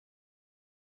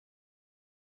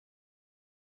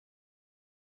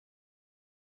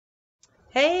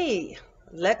Hey,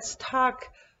 let's talk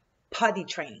potty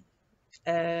training.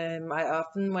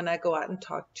 When I go out and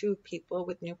talk to people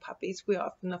with new puppies, we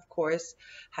often, of course,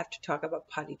 have to talk about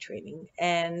potty training.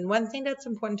 And one thing that's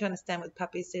important to understand with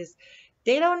puppies is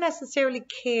they don't necessarily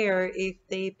care if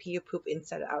they pee or poop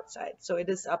inside or outside. So it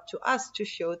is up to us to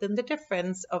show them the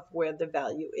difference of where the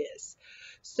value is.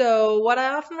 So what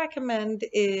I often recommend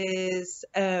is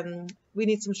we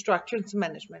need some structure and some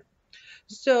management.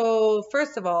 So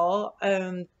first of all,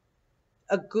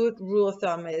 a good rule of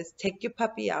thumb is take your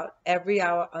puppy out every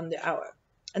hour on the hour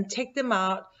and take them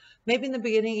out, maybe in the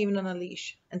beginning, even on a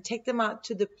leash, and take them out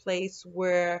to the place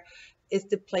where is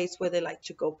the place where they like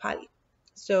to go potty.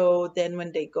 So then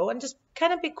when they go and just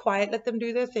kind of be quiet, let them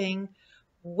do their thing.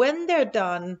 When they're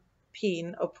done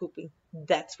peeing or pooping,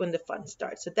 that's when the fun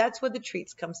starts. So that's where the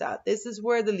treats comes out. This is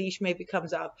where the leash maybe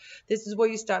comes up. This is where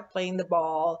you start playing the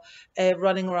ball,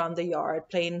 running around the yard,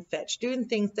 playing fetch, doing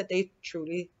things that they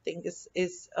truly think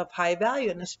is of high value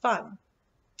and is fun.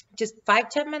 Just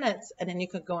 5-10 minutes, and then you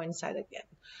can go inside again.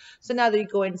 So now that you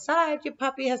go inside, your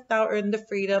puppy has now earned the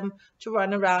freedom to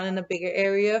run around in a bigger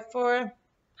area for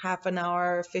half an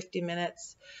hour, 50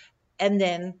 minutes, and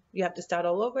then you have to start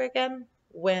all over again.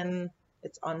 When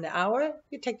it's on the hour,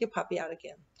 you take your puppy out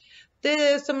again.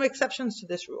 There's some exceptions to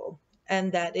this rule,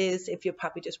 and that is if your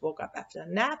puppy just woke up after a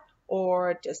nap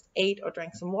or just ate or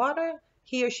drank some water,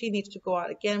 he or she needs to go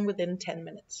out again within 10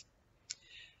 minutes.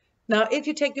 Now, if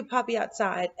you take your puppy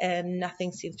outside and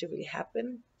nothing seems to really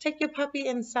happen, take your puppy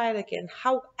inside again.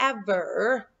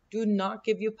 However, do not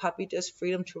give your puppy just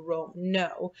freedom to roam.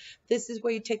 No, this is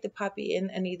where you take the puppy in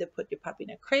and either put your puppy in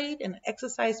a crate, in an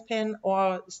exercise pen,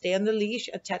 or stay on the leash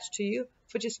attached to you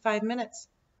for just 5 minutes.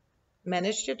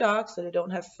 Manage your dog so they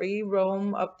don't have free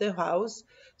roam of the house.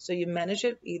 So you manage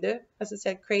it either, as I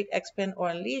said, crate, X pen, or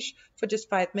a leash for just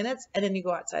 5 minutes, and then you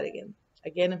go outside again.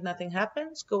 Again, if nothing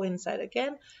happens, go inside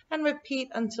again and repeat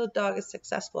until dog is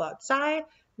successful outside.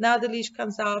 Now the leash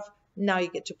comes off. Now you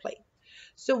get to play.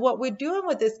 So what we're doing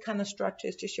with this kind of structure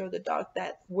is to show the dog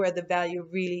that where the value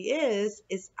really is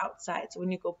outside. So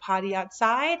when you go potty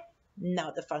outside,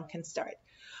 now the fun can start.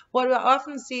 What I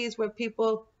often see is where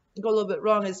people go a little bit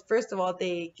wrong is, first of all,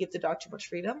 they give the dog too much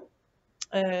freedom.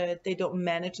 They don't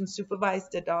manage and supervise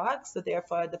the dog, so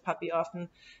therefore the puppy often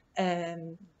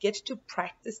gets to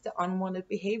practice the unwanted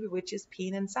behavior, which is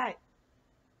peeing inside.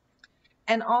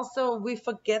 And also we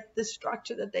forget the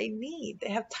structure that they need.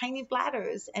 They have tiny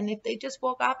bladders, and if they just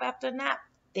woke up after a nap,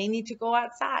 they need to go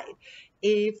outside.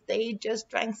 If they just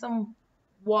drank some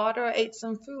water, ate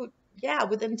some food, yeah,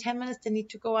 within 10 minutes they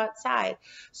need to go outside.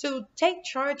 So take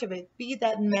charge of it. Be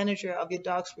that manager of your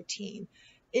dog's routine.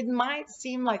 It might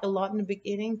seem like a lot in the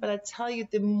beginning, but I tell you,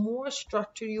 the more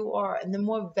structured you are and the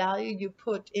more value you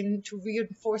put into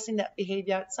reinforcing that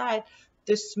behavior outside,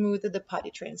 the smoother the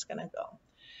potty train is going to go.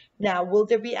 Now, will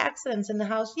there be accidents in the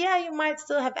house? Yeah, you might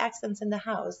still have accidents in the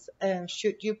house.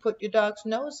 Should you put your dog's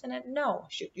nose in it? No.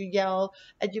 Should you yell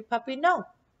at your puppy? No.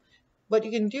 What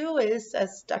you can do is,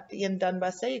 as Dr. Ian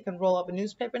Dunbar say, you can roll up a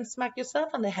newspaper and smack yourself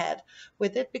on the head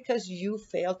with it because you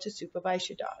failed to supervise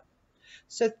your dog.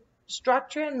 So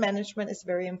structure and management is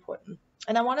very important.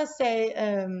 And I want to say,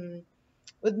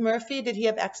 with Murphy, did he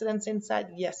have accidents inside?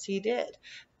 Yes, he did.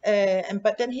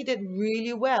 But then he did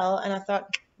really well, and I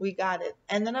thought, we got it.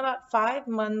 And then about 5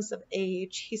 months of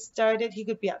age, he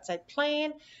could be outside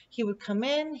playing. He would come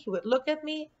in, he would look at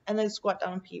me, and then squat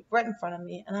down and pee right in front of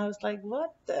me. And I was like,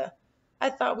 what the?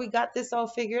 I thought we got this all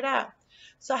figured out.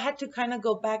 So I had to kind of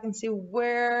go back and see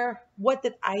what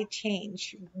did I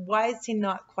change? Why is he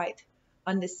not quite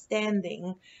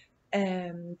understanding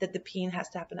that the peeing has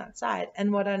to happen outside?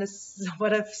 And what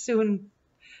I've soon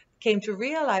came to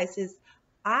realize is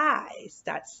I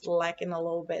start slacking a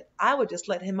little bit. I would just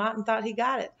let him out and thought he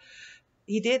got it.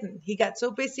 He didn't. He got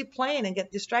so busy playing and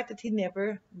get distracted he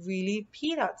never really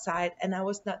peed outside, and I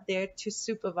was not there to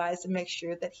supervise and make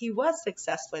sure that he was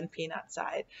successful in peeing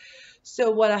outside. So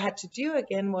what I had to do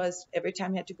again was every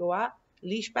time he had to go out,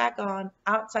 leash back on,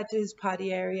 outside to his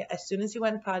potty area. As soon as he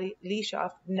went potty, leash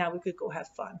off. Now we could go have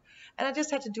fun. And I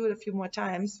just had to do it a few more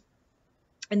times,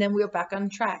 and then we were back on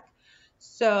track.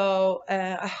 So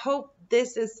I hope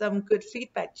this is some good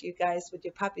feedback to you guys with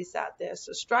your puppies out there.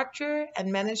 So structure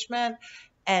and management,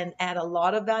 and add a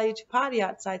lot of value to potty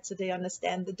outside so they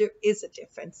understand that there is a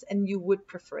difference and you would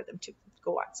prefer them to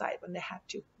go outside when they have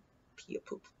to pee or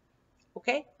poop.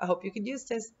 Okay, I hope you can use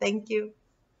this. Thank you.